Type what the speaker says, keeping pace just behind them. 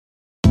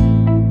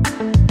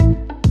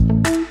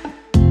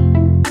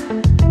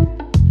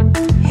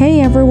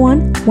Hey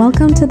everyone,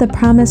 welcome to the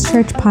Promise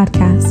Church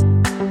podcast.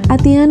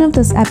 At the end of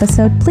this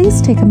episode,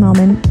 please take a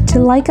moment to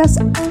like us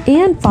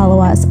and follow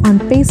us on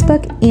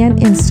Facebook and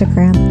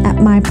Instagram at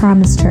My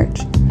Promise Church.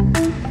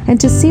 And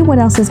to see what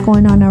else is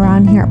going on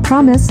around here at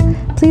Promise,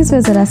 please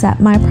visit us at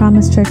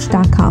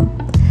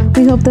mypromisechurch.com.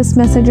 We hope this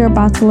message you're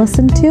about to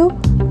listen to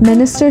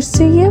ministers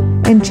to you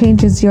and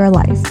changes your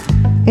life.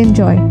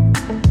 Enjoy.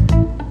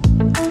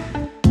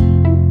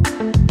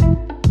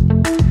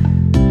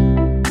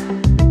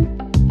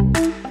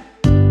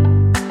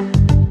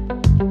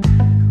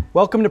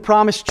 Welcome to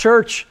Promise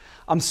Church.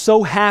 I'm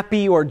so happy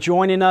you are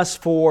joining us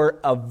for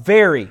a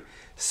very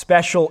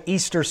special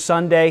Easter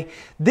Sunday.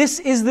 This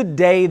is the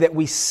day that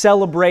we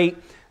celebrate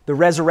the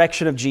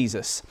resurrection of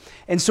Jesus.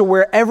 And so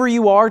wherever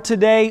you are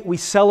today, we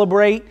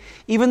celebrate.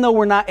 Even though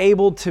we're not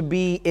able to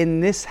be in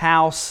this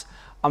house,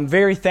 I'm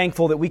very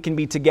thankful that we can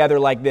be together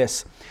like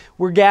this.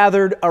 We're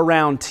gathered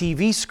around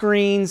TV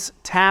screens,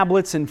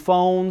 tablets, and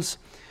phones.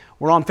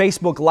 We're on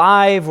Facebook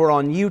Live, we're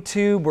on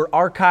YouTube, we're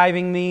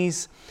archiving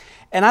these.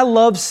 And I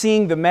love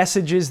seeing the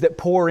messages that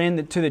pour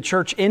into the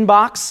church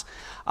inbox.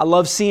 I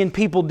love seeing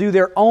people do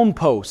their own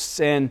posts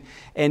and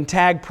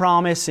tag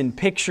Promise in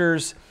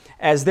pictures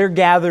as they're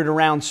gathered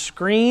around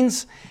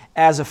screens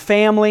as a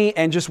family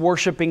and just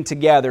worshiping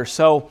together.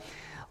 So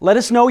let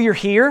us know you're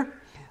here.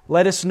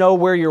 Let us know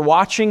where you're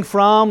watching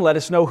from. Let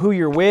us know who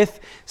you're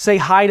with. Say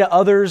hi to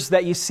others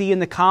that you see in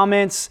the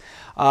comments.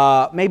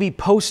 Maybe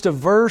post a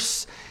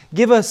verse.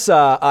 Give us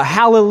a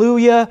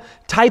hallelujah.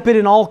 Type it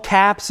in all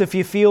caps if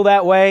you feel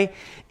that way.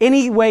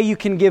 Any way you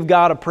can give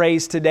God a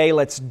praise today,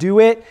 let's do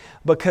it,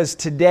 because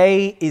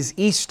today is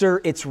Easter.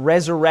 It's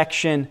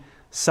Resurrection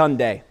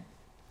Sunday.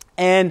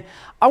 And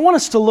I want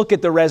us to look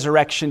at the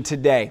resurrection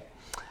today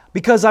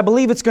because I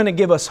believe it's going to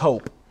give us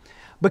hope.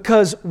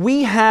 Because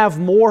we have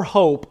more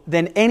hope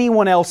than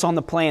anyone else on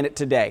the planet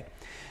today.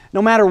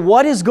 No matter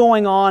what is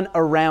going on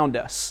around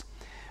us.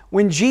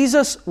 When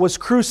Jesus was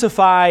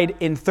crucified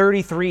in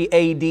 33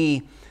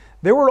 AD,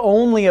 there were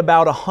only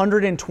about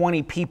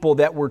 120 people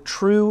that were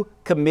true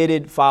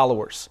committed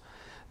followers.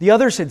 The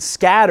others had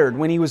scattered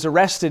when he was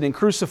arrested and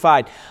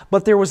crucified,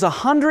 but there was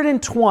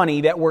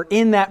 120 that were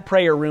in that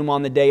prayer room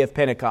on the day of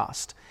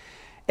Pentecost.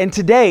 And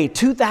today,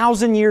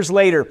 2,000 years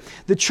later,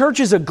 the church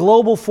is a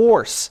global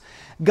force.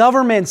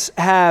 Governments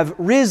have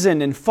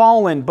risen and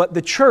fallen, but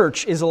the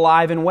church is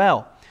alive and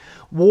well.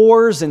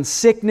 Wars and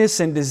sickness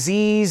and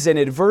disease and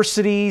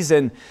adversities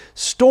and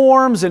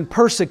storms and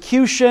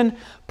persecution,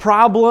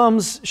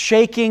 problems,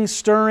 shaking,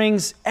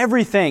 stirrings,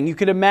 everything you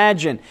could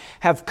imagine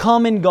have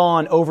come and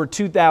gone over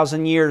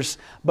 2,000 years.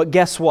 But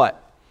guess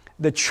what?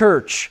 The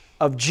church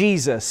of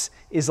Jesus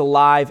is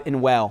alive and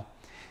well.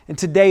 And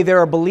today there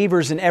are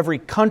believers in every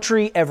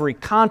country, every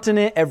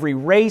continent, every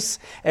race,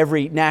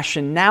 every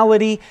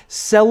nationality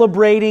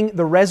celebrating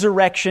the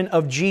resurrection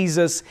of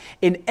Jesus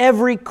in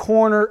every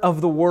corner of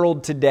the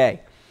world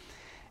today.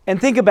 And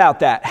think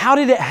about that. How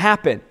did it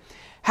happen?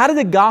 How did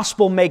the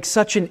gospel make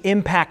such an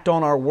impact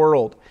on our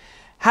world?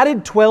 How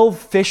did 12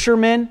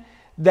 fishermen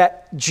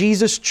that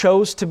Jesus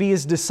chose to be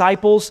His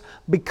disciples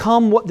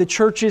become what the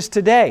church is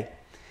today?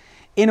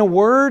 In a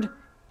word,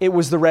 it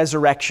was the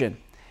resurrection.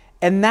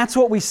 And that's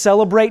what we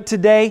celebrate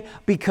today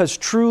because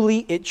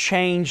truly it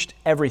changed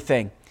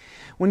everything.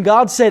 When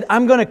God said,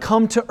 I'm going to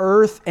come to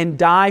earth and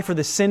die for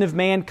the sin of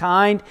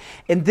mankind,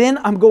 and then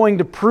I'm going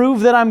to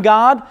prove that I'm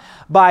God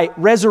by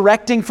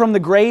resurrecting from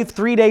the grave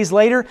 3 days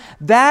later,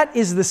 that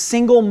is the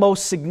single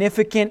most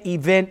significant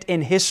event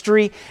in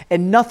history,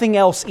 and nothing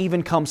else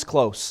even comes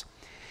close.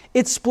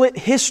 It split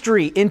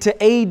history into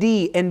AD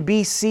and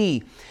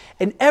BC,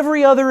 and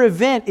every other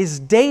event is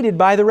dated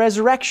by the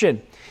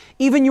resurrection.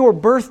 Even your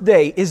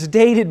birthday is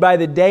dated by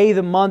the day,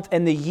 the month,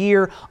 and the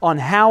year on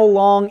how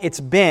long it's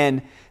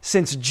been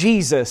since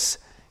Jesus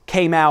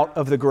came out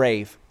of the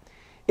grave.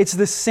 It's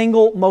the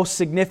single most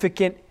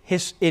significant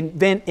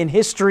event in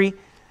history.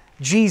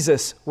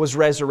 Jesus was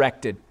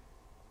resurrected.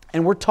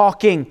 And we're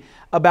talking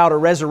about a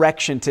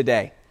resurrection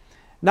today,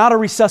 not a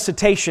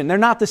resuscitation. They're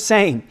not the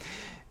same.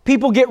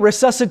 People get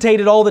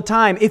resuscitated all the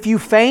time. If you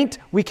faint,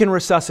 we can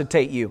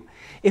resuscitate you.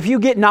 If you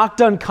get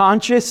knocked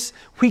unconscious,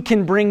 we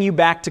can bring you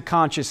back to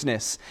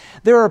consciousness.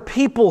 There are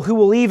people who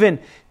will even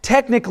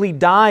technically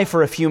die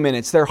for a few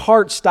minutes. Their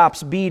heart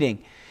stops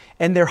beating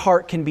and their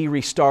heart can be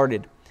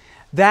restarted.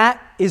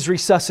 That is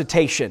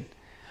resuscitation.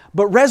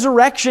 But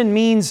resurrection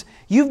means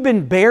you've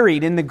been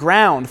buried in the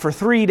ground for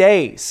 3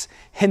 days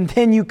and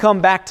then you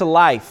come back to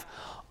life.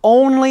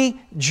 Only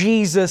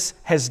Jesus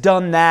has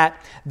done that.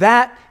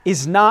 That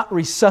is not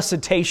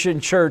resuscitation,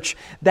 church.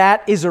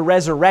 That is a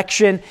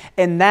resurrection,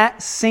 and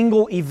that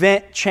single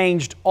event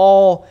changed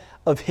all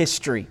of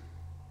history.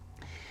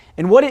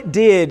 And what it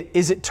did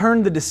is it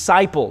turned the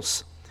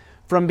disciples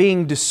from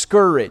being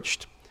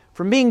discouraged,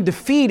 from being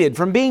defeated,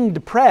 from being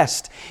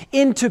depressed,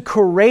 into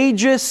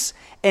courageous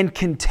and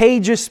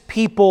contagious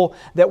people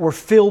that were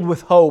filled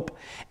with hope.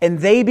 And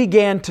they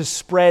began to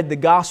spread the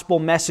gospel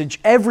message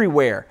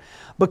everywhere.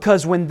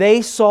 Because when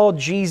they saw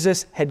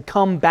Jesus had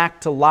come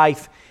back to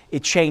life,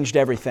 it changed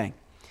everything.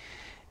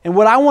 And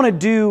what I want to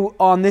do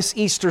on this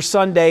Easter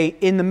Sunday,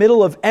 in the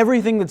middle of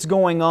everything that's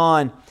going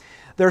on,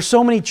 there are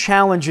so many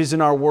challenges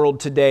in our world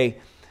today.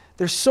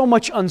 There's so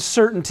much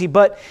uncertainty,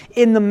 but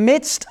in the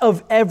midst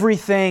of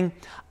everything,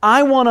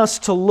 I want us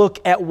to look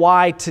at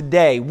why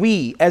today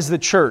we, as the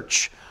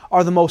church,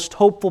 are the most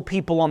hopeful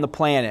people on the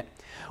planet.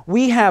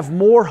 We have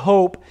more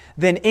hope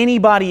than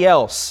anybody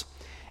else.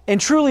 And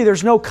truly,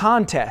 there's no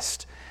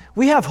contest.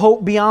 We have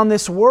hope beyond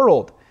this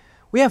world.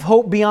 We have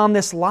hope beyond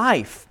this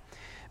life,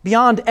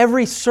 beyond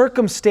every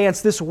circumstance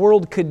this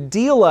world could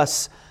deal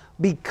us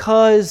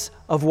because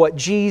of what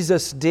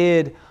Jesus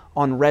did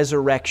on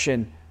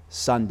Resurrection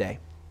Sunday.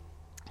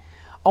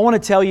 I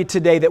want to tell you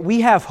today that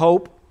we have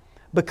hope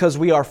because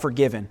we are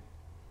forgiven.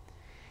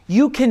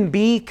 You can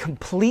be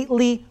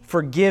completely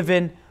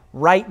forgiven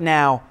right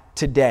now,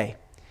 today.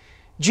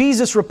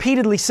 Jesus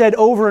repeatedly said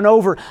over and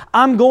over,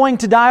 I'm going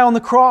to die on the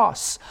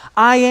cross.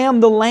 I am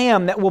the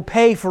Lamb that will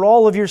pay for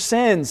all of your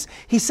sins.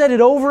 He said it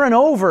over and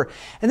over.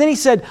 And then He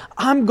said,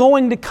 I'm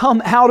going to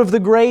come out of the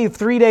grave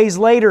 3 days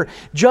later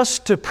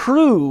just to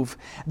prove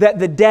that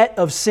the debt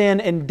of sin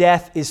and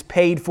death is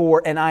paid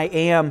for and I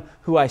am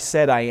who I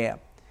said I am.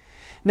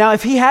 Now,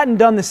 if He hadn't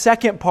done the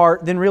second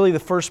part, then really the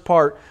first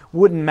part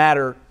wouldn't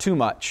matter too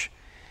much.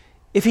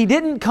 If He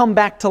didn't come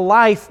back to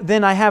life,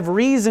 then I have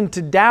reason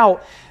to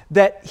doubt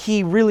that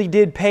He really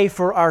did pay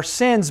for our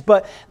sins,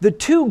 but the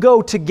two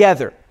go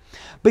together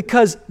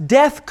because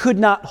death could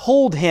not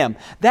hold Him.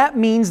 That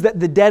means that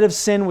the debt of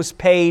sin was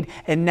paid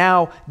and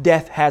now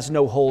death has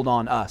no hold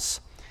on us.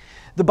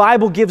 The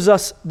Bible gives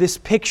us this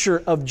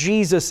picture of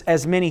Jesus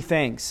as many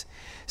things.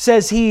 It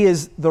says He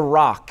is the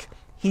rock.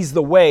 He's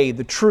the way,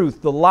 the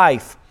truth, the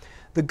life,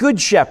 the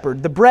good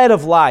shepherd, the bread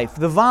of life,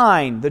 the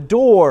vine, the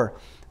door,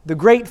 the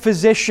great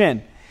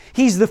physician.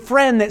 He's the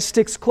friend that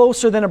sticks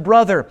closer than a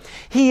brother.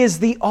 He is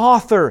the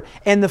author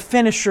and the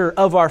finisher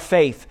of our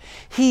faith.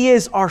 He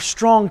is our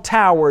strong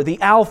tower, the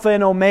Alpha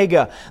and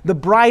Omega, the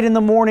bright and the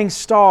morning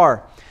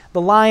star,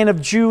 the Lion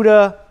of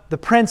Judah, the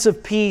Prince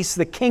of Peace,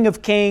 the King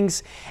of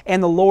Kings,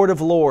 and the Lord of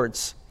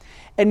Lords.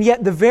 And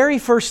yet the very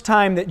first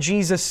time that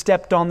Jesus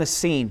stepped on the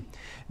scene,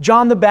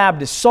 John the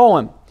Baptist saw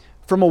Him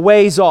from a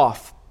ways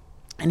off.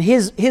 And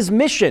his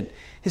mission,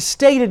 His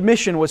stated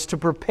mission was to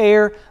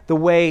prepare the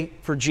way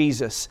for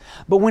Jesus.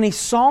 But when he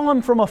saw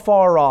Him from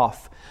afar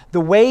off,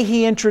 the way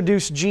He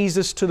introduced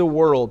Jesus to the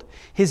world,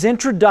 His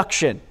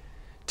introduction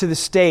to the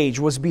stage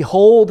was,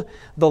 behold,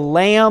 the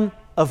Lamb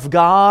of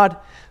God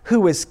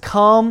who has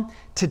come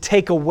to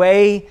take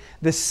away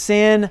the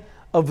sin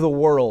of the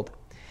world.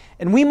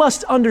 And we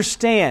must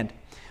understand,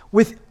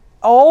 with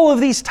all of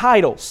these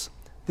titles,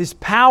 His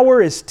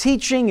power, His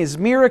teaching, His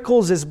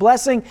miracles, His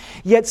blessing,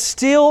 yet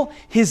still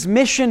His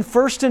mission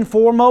first and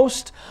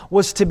foremost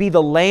was to be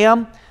the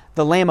Lamb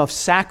of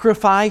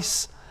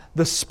sacrifice,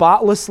 the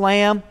spotless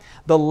Lamb,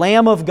 the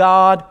Lamb of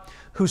God,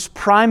 whose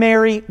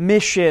primary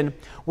mission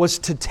was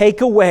to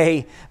take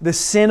away the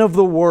sin of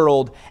the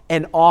world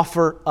and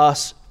offer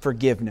us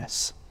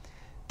forgiveness.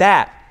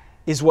 That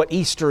is what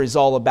Easter is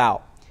all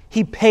about.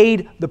 He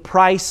paid the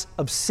price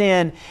of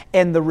sin,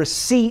 and the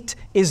receipt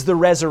is the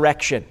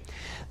resurrection.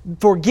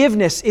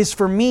 Forgiveness is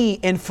for me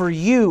and for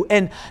you.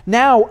 And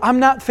now I'm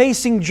not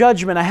facing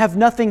judgment. I have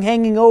nothing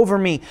hanging over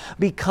me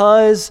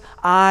because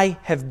I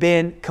have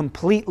been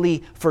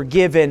completely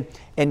forgiven,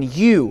 and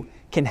you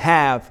can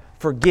have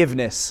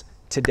forgiveness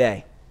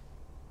today.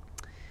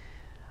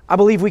 I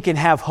believe we can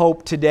have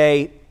hope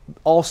today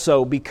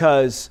also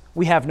because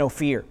we have no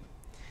fear.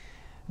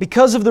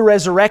 Because of the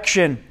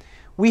resurrection,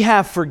 we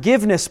have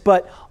forgiveness,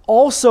 but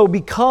also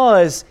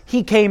because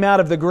He came out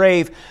of the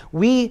grave,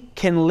 we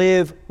can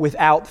live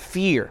without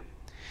fear.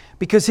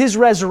 Because His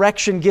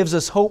resurrection gives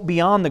us hope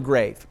beyond the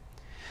grave.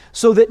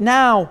 So that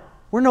now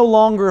we're no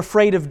longer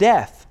afraid of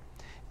death.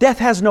 Death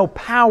has no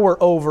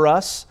power over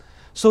us,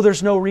 so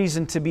there's no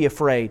reason to be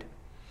afraid.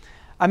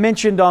 I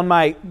mentioned on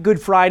my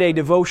Good Friday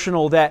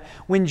devotional that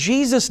when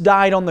Jesus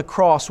died on the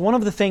cross, one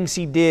of the things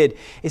He did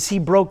is He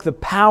broke the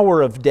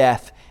power of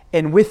death,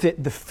 and with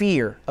it the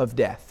fear of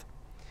death.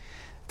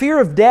 Fear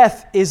of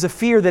death is a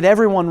fear that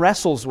everyone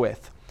wrestles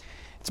with.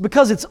 It's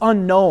because it's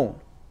unknown.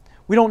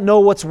 We don't know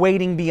what's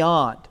waiting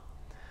beyond.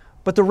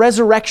 But the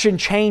resurrection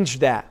changed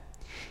that.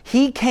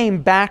 He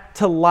came back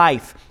to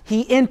life.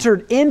 He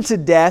entered into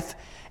death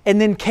and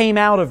then came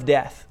out of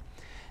death.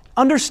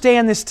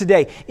 Understand this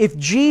today. If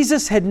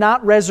Jesus had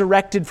not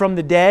resurrected from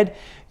the dead,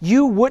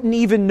 you wouldn't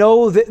even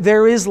know that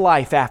there is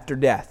life after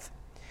death.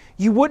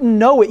 You wouldn't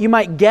know it. You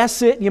might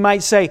guess it. You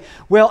might say,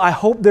 well, I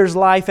hope there's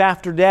life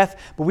after death,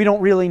 but we don't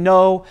really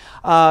know.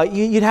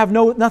 You'd have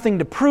nothing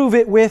to prove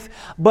it with.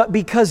 But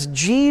because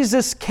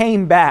Jesus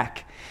came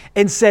back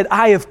and said,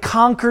 I have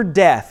conquered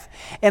death,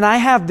 and I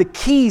have the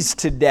keys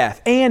to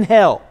death and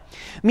hell,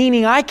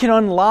 meaning I can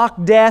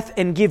unlock death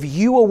and give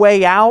you a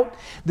way out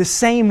the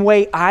same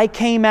way I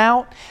came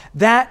out,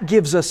 that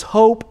gives us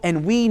hope,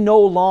 and we no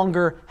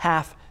longer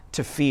have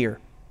to fear.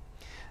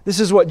 This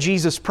is what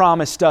Jesus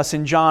promised us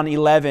in John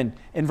 11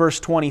 and verse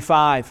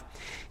 25.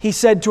 He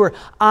said to her,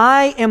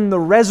 I am the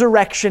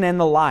resurrection and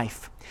the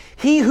life.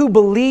 He who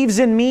believes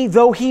in me,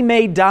 though he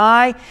may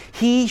die,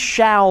 he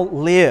shall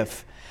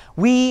live.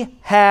 We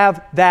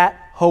have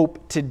that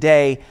hope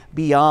today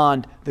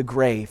beyond the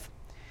grave.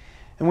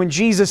 And when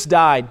Jesus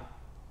died,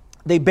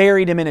 they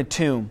buried him in a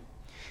tomb.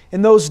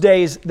 In those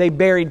days, they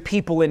buried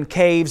people in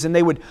caves, and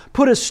they would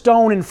put a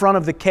stone in front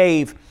of the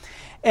cave.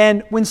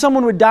 And when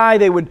someone would die,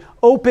 they would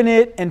open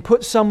it and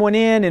put someone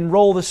in and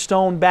roll the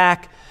stone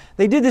back.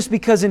 They did this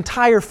because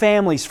entire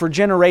families for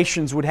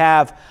generations would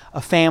have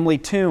a family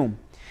tomb.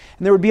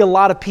 And there would be a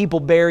lot of people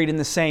buried in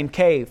the same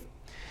cave.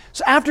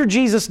 So after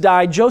Jesus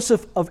died,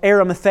 Joseph of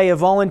Arimathea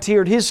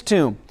volunteered his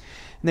tomb,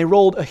 and they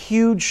rolled a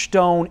huge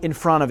stone in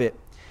front of it.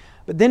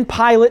 But then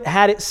Pilate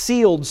had it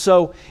sealed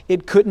so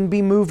it couldn't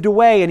be moved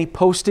away, and he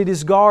posted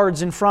his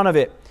guards in front of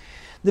it.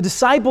 The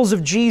disciples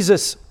of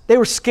Jesus, they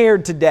were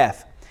scared to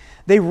death.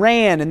 They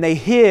ran and they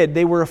hid.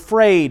 They were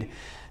afraid.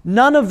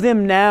 None of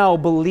them now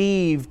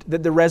believed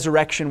that the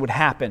resurrection would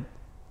happen.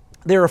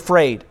 They're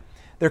afraid.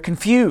 They're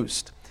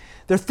confused.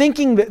 They're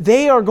thinking that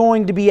they are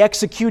going to be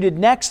executed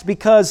next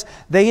because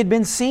they had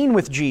been seen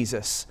with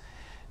Jesus.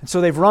 And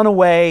so they've run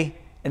away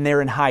and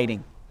they're in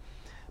hiding.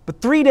 But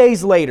 3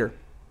 days later,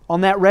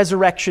 on that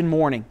resurrection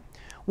morning,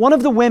 one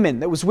of the women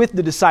that was with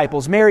the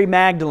disciples, Mary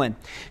Magdalene,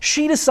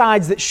 she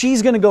decides that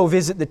she's going to go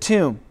visit the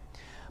tomb.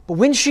 But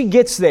when she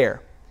gets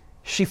there,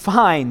 she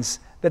finds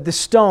that the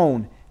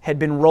stone had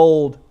been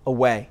rolled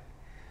away.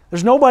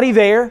 There's nobody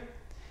there,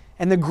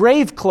 and the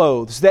grave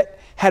clothes that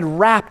had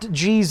wrapped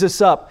Jesus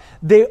up,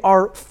 they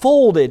are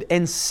folded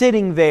and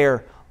sitting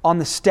there on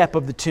the step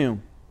of the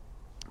tomb.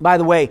 By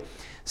the way,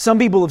 some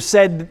people have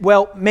said,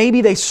 well,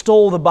 maybe they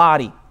stole the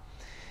body.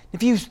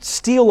 If you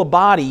steal a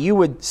body, you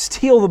would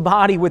steal the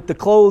body with the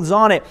clothes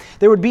on it.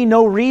 There would be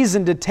no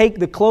reason to take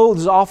the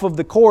clothes off of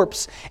the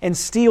corpse and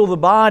steal the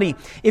body.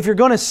 If you're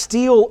going to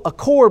steal a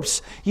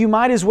corpse, you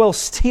might as well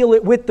steal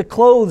it with the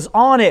clothes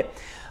on it.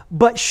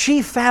 But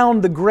she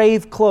found the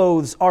grave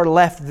clothes are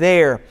left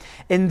there.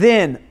 And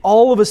then,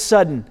 all of a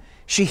sudden,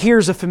 she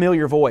hears a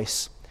familiar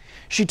voice.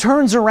 She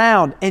turns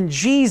around and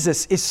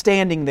Jesus is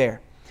standing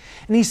there.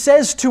 And He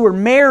says to her,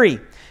 "Mary."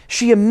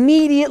 She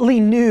immediately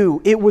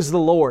knew it was the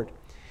Lord.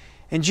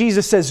 And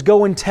Jesus says,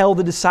 "Go and tell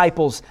the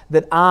disciples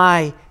that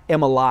I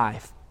am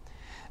alive."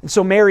 And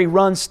so Mary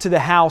runs to the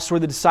house where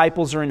the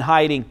disciples are in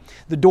hiding.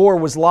 The door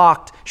was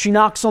locked. She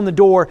knocks on the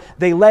door.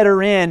 They let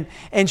her in.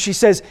 And she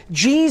says,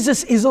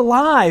 "Jesus is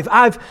alive.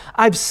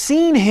 I've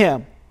seen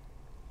Him."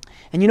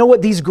 And you know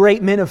what these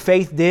great men of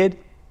faith did?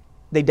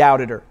 They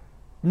doubted her.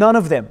 None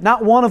of them,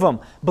 not one of them,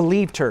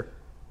 believed her.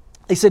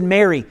 They said,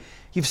 "Mary,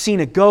 you've seen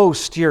a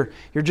ghost. You're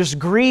just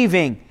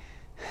grieving."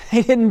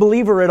 They didn't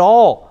believe her at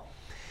all.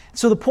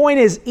 So the point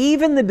is,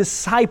 even the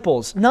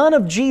disciples, none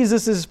of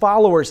Jesus'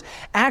 followers,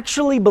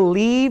 actually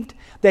believed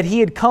that He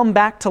had come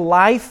back to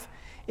life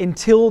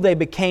until they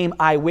became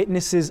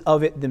eyewitnesses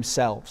of it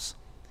themselves.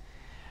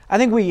 I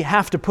think we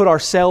have to put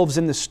ourselves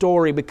in the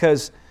story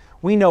because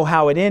we know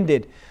how it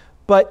ended.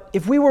 But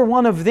if we were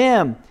one of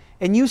them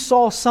and you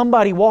saw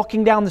somebody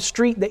walking down the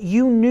street that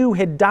you knew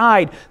had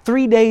died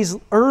 3 days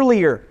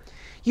earlier,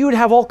 you would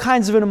have all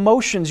kinds of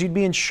emotions. You'd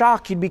be in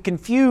shock. You'd be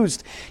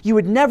confused. You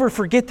would never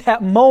forget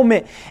that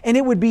moment. And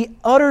it would be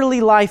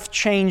utterly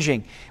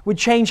life-changing. It would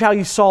change how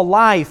you saw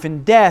life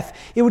and death.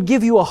 It would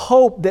give you a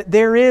hope that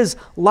there is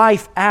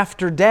life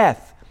after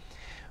death.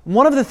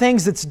 One of the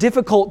things that's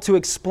difficult to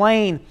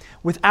explain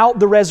without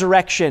the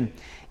resurrection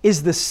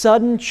is the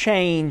sudden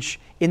change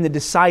in the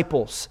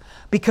disciples.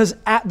 Because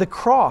at the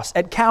cross,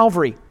 at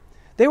Calvary,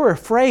 they were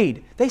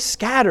afraid. They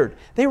scattered.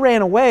 They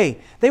ran away.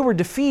 They were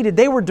defeated.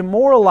 They were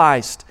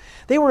demoralized.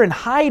 They were in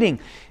hiding,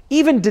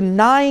 even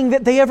denying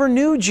that they ever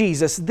knew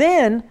Jesus.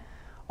 Then,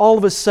 all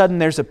of a sudden,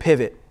 there's a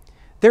pivot.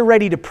 They're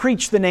ready to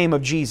preach the name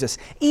of Jesus,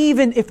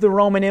 even if the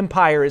Roman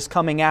Empire is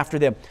coming after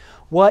them.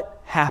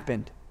 What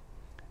happened?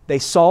 They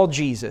saw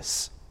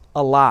Jesus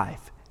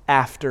alive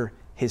after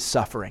His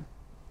suffering.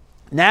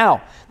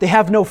 Now they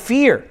have no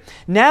fear.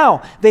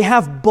 Now they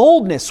have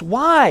boldness.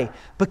 Why?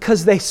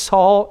 Because they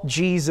saw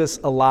Jesus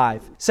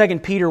alive.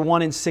 2 Peter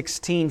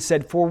 1:16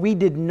 said, "For we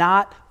did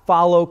not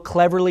follow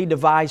cleverly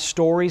devised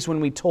stories when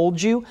we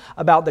told you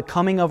about the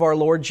coming of our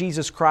Lord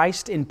Jesus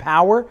Christ in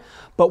power,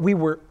 but we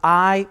were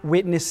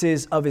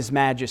eyewitnesses of His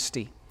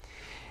majesty."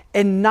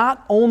 And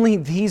not only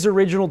these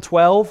original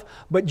 12,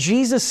 but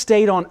Jesus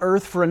stayed on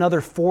earth for another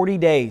 40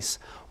 days,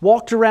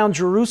 walked around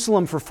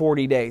Jerusalem for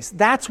 40 days.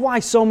 That's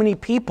why so many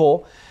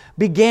people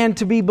began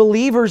to be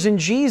believers in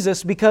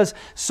Jesus, because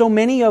so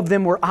many of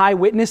them were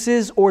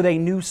eyewitnesses or they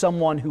knew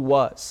someone who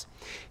was.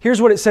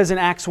 Here's what it says in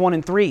Acts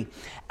 1:3.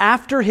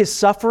 After His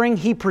suffering,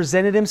 He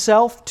presented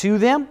Himself to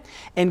them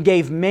and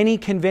gave many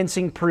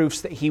convincing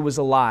proofs that He was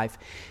alive.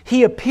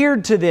 He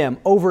appeared to them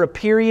over a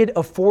period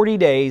of 40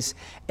 days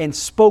and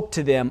spoke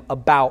to them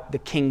about the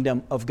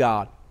kingdom of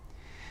God.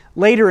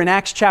 Later in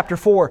Acts chapter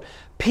 4,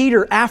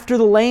 Peter, after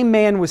the lame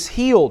man was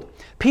healed,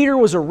 Peter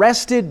was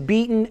arrested,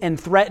 beaten, and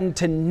threatened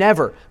to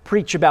never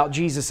preach about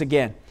Jesus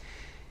again.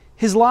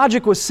 His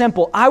logic was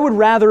simple: I would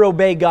rather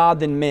obey God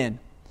than men.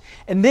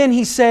 And then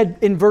he said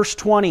in verse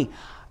 20,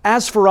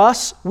 As for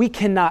us, we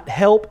cannot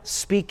help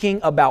speaking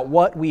about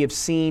what we have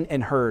seen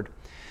and heard.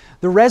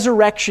 The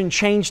resurrection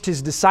changed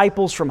His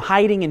disciples from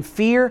hiding in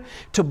fear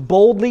to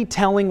boldly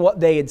telling what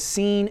they had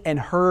seen and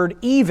heard,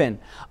 even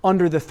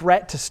under the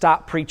threat to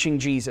stop preaching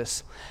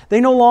Jesus.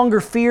 They no longer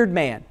feared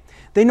man.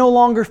 They no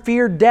longer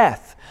feared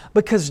death,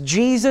 because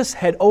Jesus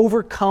had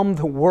overcome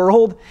the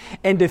world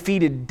and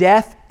defeated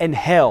death and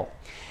hell.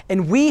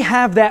 And we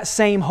have that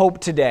same hope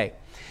today.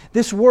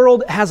 This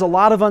world has a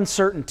lot of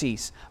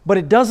uncertainties, but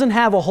it doesn't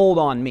have a hold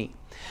on me,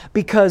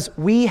 because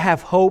we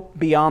have hope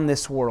beyond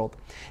this world.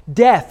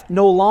 Death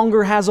no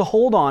longer has a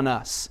hold on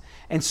us,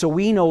 and so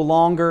we no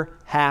longer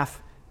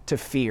have to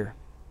fear.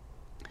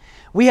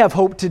 We have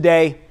hope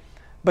today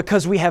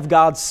because we have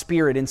God's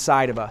Spirit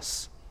inside of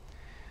us.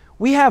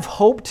 We have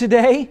hope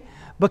today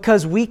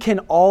because we can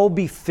all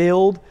be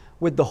filled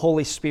with the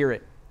Holy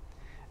Spirit.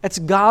 It's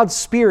God's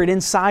Spirit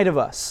inside of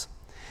us.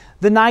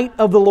 The night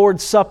of the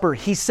Lord's Supper,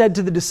 He said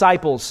to the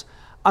disciples,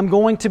 I'm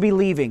going to be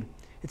leaving.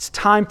 It's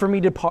time for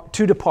me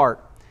to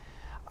depart.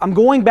 I'm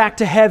going back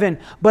to heaven,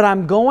 but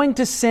I'm going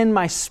to send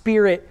my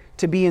Spirit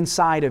to be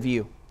inside of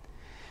you.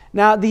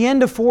 Now, at the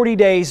end of 40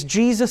 days,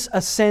 Jesus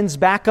ascends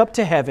back up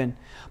to heaven,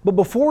 but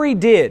before He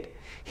did,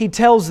 He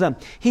tells them,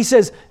 He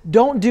says,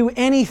 don't do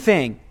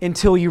anything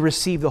until you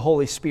receive the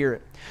Holy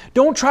Spirit.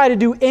 Don't try to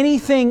do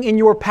anything in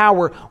your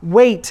power.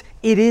 Wait,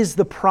 it is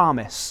the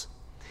promise.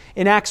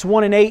 In Acts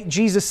 1 and 8,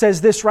 Jesus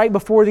says this right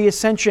before the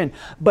ascension,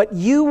 but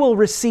you will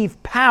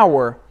receive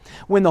power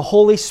when the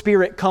Holy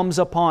Spirit comes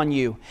upon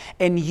you,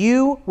 and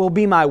you will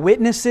be my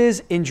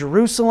witnesses in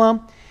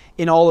Jerusalem,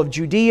 in all of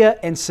Judea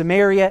and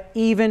Samaria,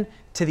 even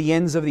to the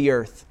ends of the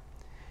earth.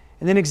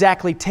 And then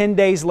exactly 10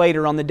 days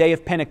later, on the day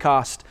of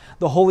Pentecost,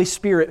 the Holy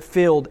Spirit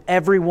filled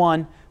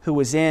everyone who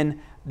was in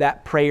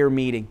that prayer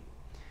meeting.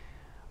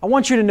 I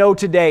want you to know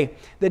today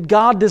that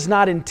God does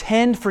not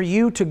intend for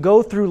you to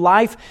go through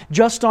life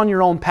just on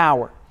your own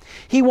power.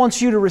 He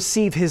wants you to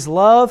receive His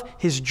love,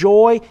 His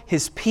joy,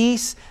 His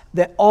peace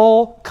that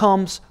all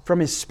comes from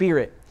His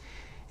Spirit.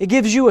 It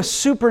gives you a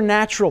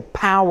supernatural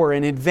power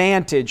and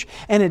advantage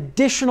and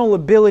additional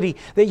ability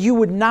that you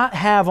would not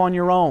have on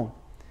your own.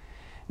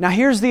 Now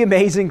here's the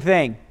amazing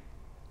thing.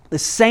 The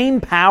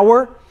same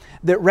power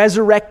that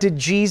resurrected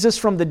Jesus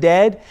from the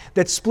dead,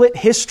 that split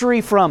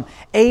history from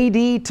AD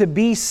to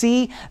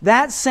BC,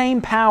 that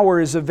same power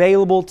is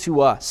available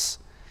to us.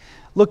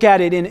 Look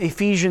at it in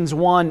Ephesians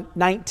 1,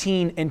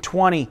 19 and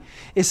 20.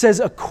 It says,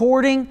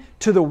 according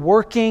to the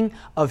working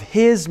of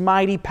His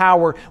mighty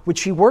power,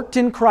 which He worked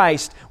in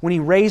Christ when He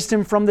raised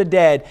Him from the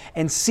dead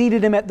and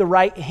seated Him at the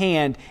right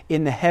hand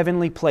in the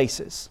heavenly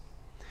places.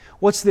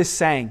 What's this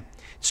saying?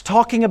 It's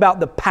talking about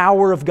the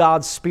power of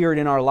God's Spirit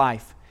in our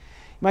life.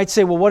 You might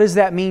say, well, what does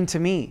that mean to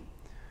me?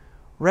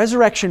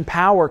 Resurrection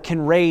power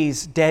can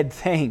raise dead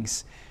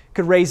things.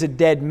 Could raise a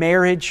dead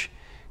marriage.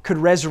 Could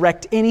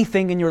resurrect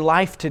anything in your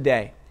life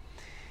today.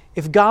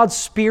 If God's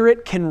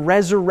Spirit can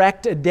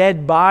resurrect a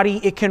dead body,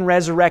 it can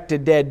resurrect a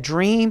dead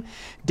dream,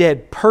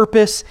 dead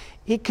purpose.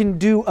 It can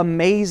do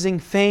amazing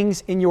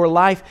things in your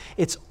life.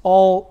 It's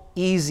all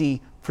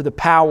easy for the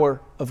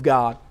power of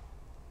God.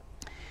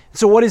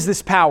 So what is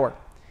this power?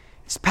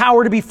 It's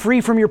power to be free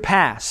from your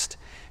past.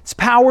 It's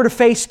power to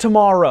face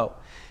tomorrow.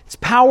 It's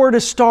power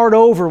to start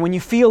over when you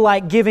feel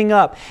like giving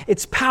up.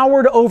 It's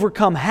power to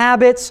overcome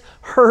habits,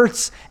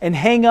 hurts, and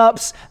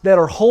hang-ups that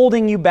are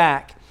holding you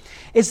back.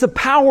 It's the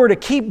power to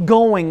keep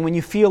going when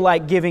you feel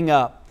like giving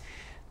up.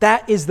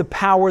 That is the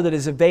power that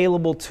is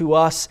available to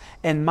us,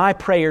 and my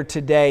prayer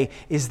today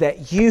is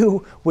that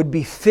you would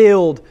be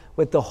filled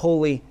with the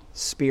Holy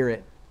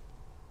Spirit.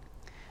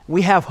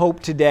 We have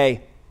hope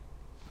today,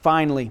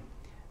 finally,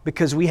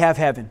 because we have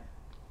heaven.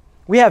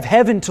 We have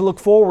heaven to look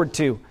forward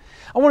to.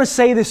 I want to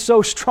say this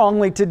so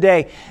strongly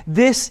today.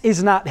 This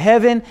is not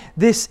heaven,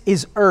 this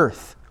is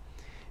earth.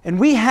 And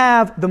we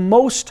have the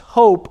most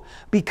hope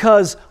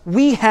because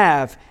we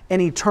have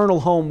an eternal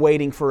home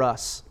waiting for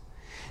us.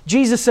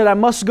 Jesus said, I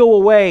must go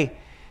away,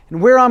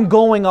 and where I'm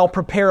going, I'll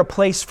prepare a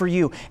place for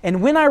you.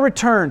 And when I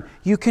return,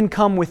 you can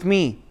come with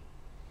me.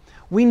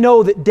 We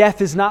know that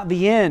death is not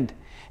the end.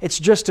 It's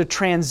just a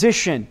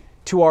transition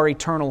to our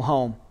eternal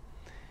home.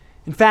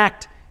 In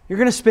fact, you're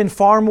going to spend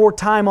far more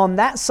time on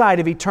that side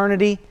of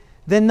eternity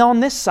than on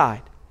this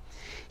side.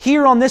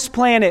 Here on this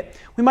planet,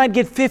 we might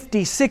get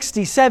 50,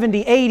 60,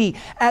 70, 80.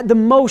 At the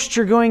most,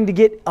 you're going to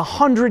get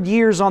 100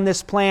 years on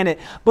this planet.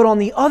 But on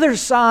the other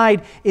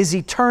side is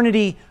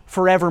eternity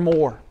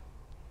forevermore.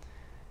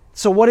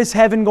 So what is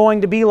heaven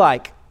going to be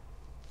like?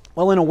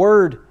 Well, in a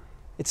word,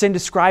 it's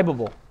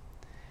indescribable.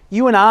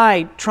 You and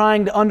I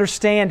trying to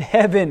understand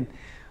heaven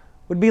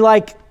would be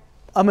like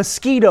a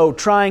mosquito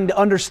trying to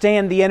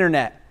understand the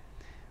internet.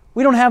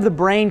 We don't have the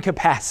brain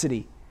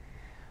capacity.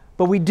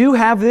 But we do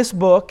have this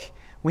book.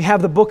 We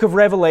have the book of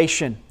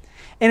Revelation.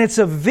 And it's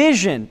a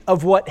vision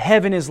of what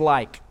heaven is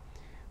like.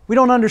 We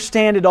don't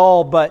understand it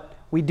all, but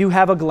we do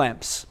have a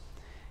glimpse.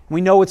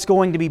 We know it's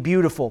going to be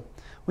beautiful.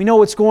 We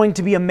know it's going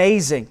to be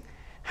amazing.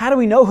 How do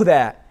we know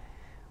that?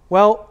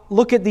 Well,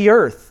 look at the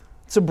earth.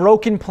 It's a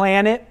broken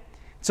planet.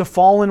 It's a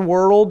fallen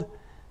world.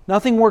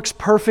 Nothing works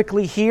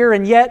perfectly here,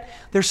 and yet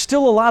there's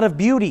still a lot of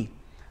beauty.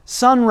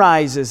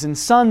 Sunrises and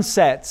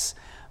sunsets,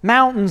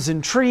 mountains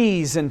and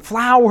trees and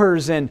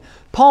flowers and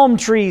palm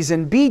trees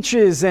and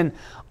beaches and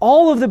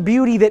all of the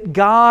beauty that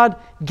God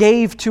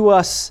gave to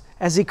us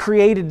as He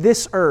created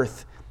this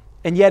earth,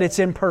 and yet it's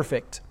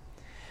imperfect.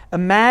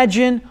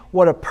 Imagine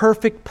what a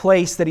perfect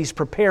place that He's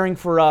preparing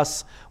for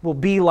us will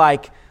be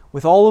like,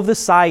 with all of the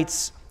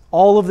sights,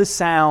 all of the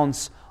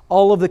sounds,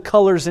 all of the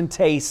colors and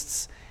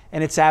tastes,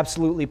 and it's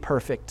absolutely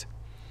perfect.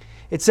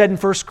 It said in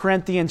 1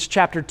 Corinthians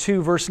chapter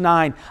 2, verse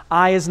 9,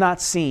 "Eye has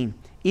not seen,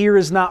 ear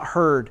has not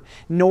heard,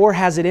 nor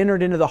has it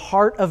entered into the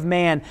heart of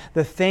man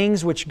the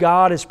things which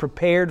God has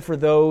prepared for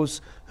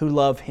those who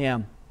love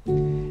Him."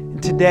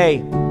 And today,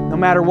 no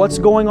matter what's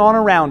going on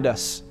around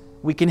us,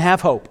 we can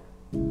have hope.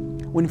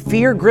 When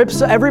fear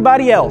grips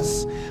everybody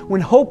else,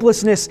 when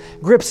hopelessness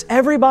grips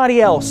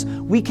everybody else,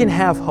 we can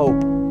have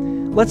hope.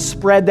 Let's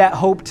spread that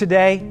hope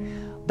today.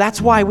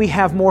 That's why we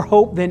have more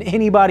hope than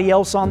anybody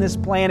else on this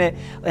planet,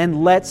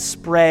 and let's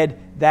spread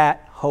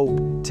that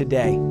hope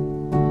today.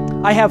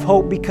 I have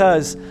hope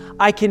because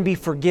I can be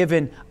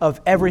forgiven of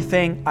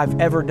everything I've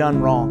ever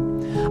done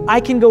wrong.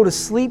 I can go to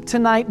sleep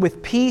tonight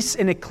with peace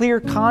and a clear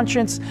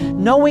conscience,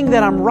 knowing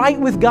that I'm right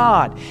with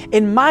God.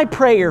 And my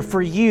prayer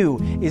for you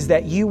is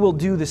that you will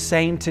do the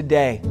same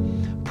today.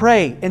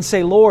 Pray and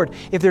say, "Lord,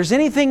 if there's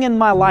anything in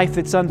my life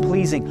that's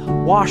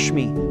unpleasing, wash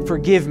me,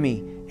 forgive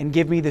me, and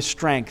give me the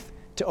strength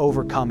to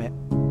overcome it."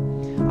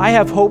 I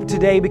have hope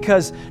today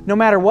because no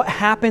matter what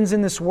happens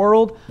in this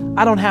world,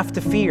 I don't have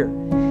to fear.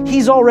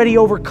 He's already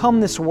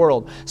overcome this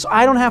world, so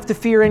I don't have to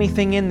fear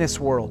anything in this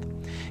world.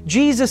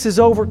 Jesus has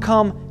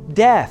overcome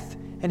death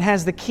and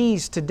has the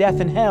keys to death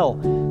and hell,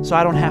 so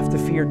I don't have to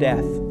fear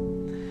death.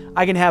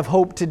 I can have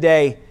hope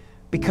today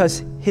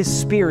because His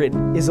Spirit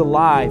is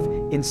alive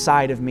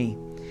inside of me.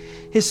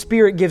 His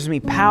Spirit gives me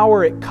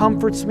power, it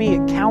comforts me,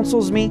 it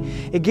counsels me,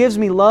 it gives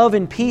me love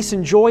and peace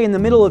and joy in the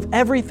middle of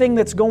everything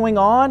that's going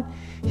on.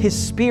 His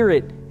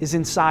Spirit is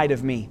inside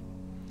of me.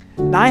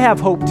 And I have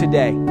hope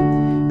today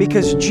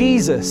because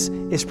Jesus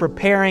is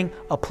preparing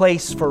a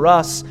place for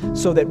us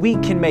so that we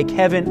can make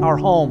heaven our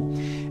home.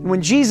 And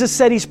when Jesus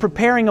said He's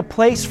preparing a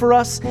place for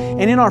us,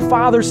 and in our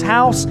Father's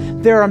house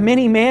there are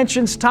many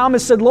mansions,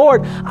 Thomas said,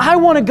 "Lord, I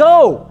want to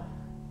go,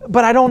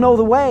 but I don't know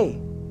the way."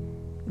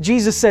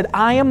 Jesus said,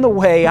 "I am the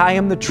way, I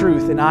am the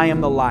truth, and I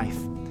am the life."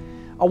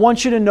 I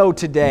want you to know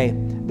today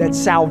that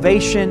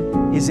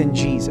salvation is in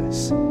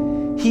Jesus.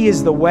 He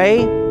is the way,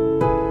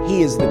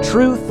 He is the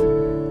truth,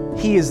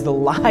 He is the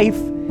life,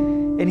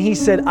 and He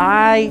said,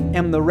 "I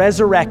am the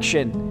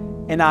resurrection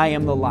and I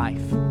am the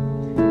life."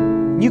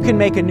 You can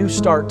make a new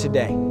start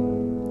today.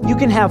 You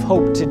can have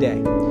hope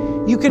today.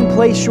 You can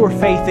place your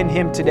faith in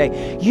Him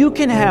today. You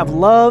can have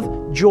love,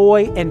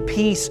 joy, and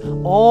peace,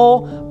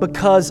 all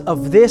because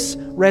of this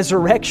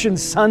Resurrection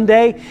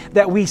Sunday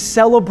that we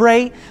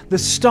celebrate. The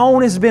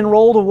stone has been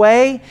rolled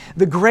away.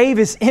 The grave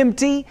is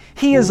empty.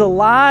 He is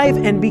alive,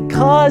 and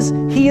because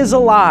He is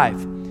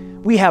alive,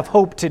 we have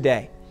hope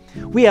today.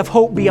 We have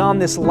hope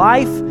beyond this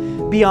life,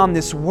 beyond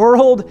this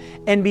world,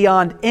 and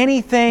beyond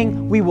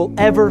anything we will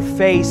ever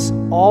face,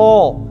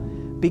 all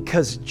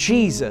because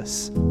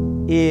Jesus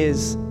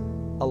is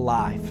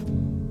alive.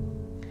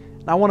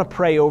 And I want to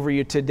pray over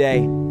you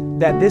today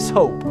that this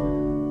hope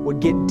would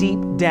get deep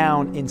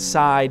down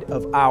inside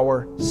of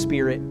our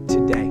spirit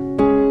today.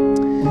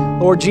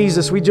 Lord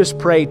Jesus, we just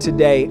pray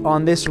today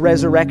on this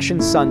Resurrection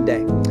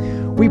Sunday.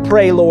 We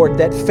pray, Lord,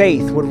 that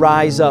faith would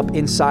rise up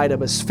inside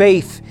of us.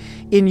 Faith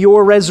in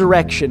Your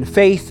resurrection,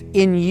 faith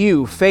in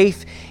You,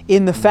 faith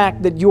in the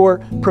fact that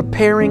You're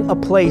preparing a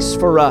place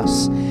for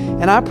us.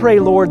 And I pray,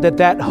 Lord, that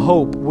that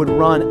hope would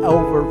run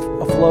over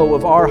a flow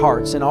of our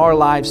hearts and our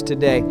lives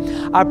today.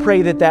 I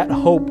pray that that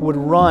hope would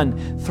run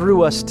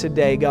through us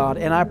today, God.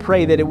 And I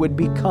pray that it would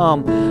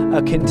become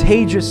a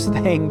contagious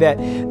thing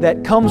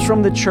that comes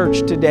from the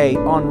church today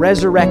on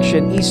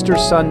Resurrection Easter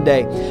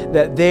Sunday,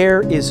 that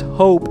there is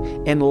hope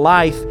and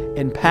life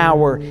and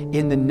power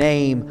in the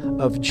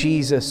name of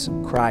Jesus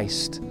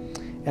Christ.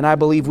 And I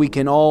believe we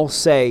can all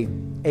say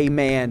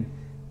amen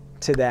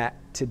to that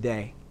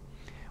today.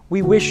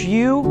 We wish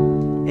you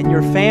and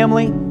your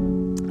family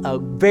a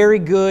very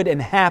good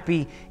and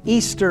happy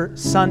Easter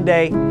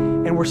Sunday,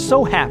 and we're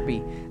so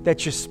happy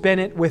that you spent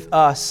it with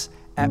us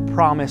at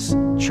Promise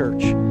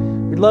Church.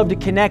 We'd love to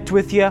connect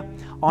with you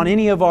on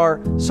any of our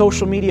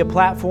social media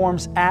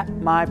platforms at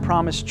My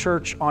Promise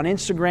Church on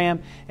Instagram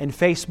and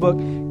Facebook.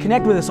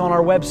 Connect with us on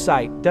our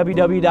website,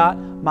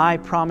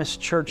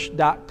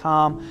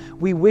 www.mypromisechurch.com.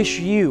 We wish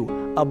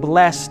you a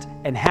blessed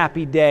and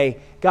happy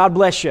day. God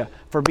bless you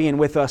for being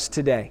with us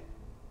today.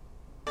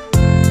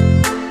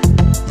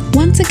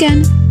 Once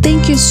again,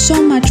 thank you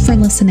so much for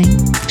listening.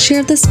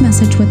 Share this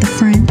message with a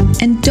friend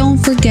and don't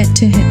forget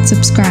to hit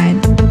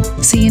subscribe.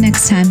 See you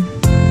next time.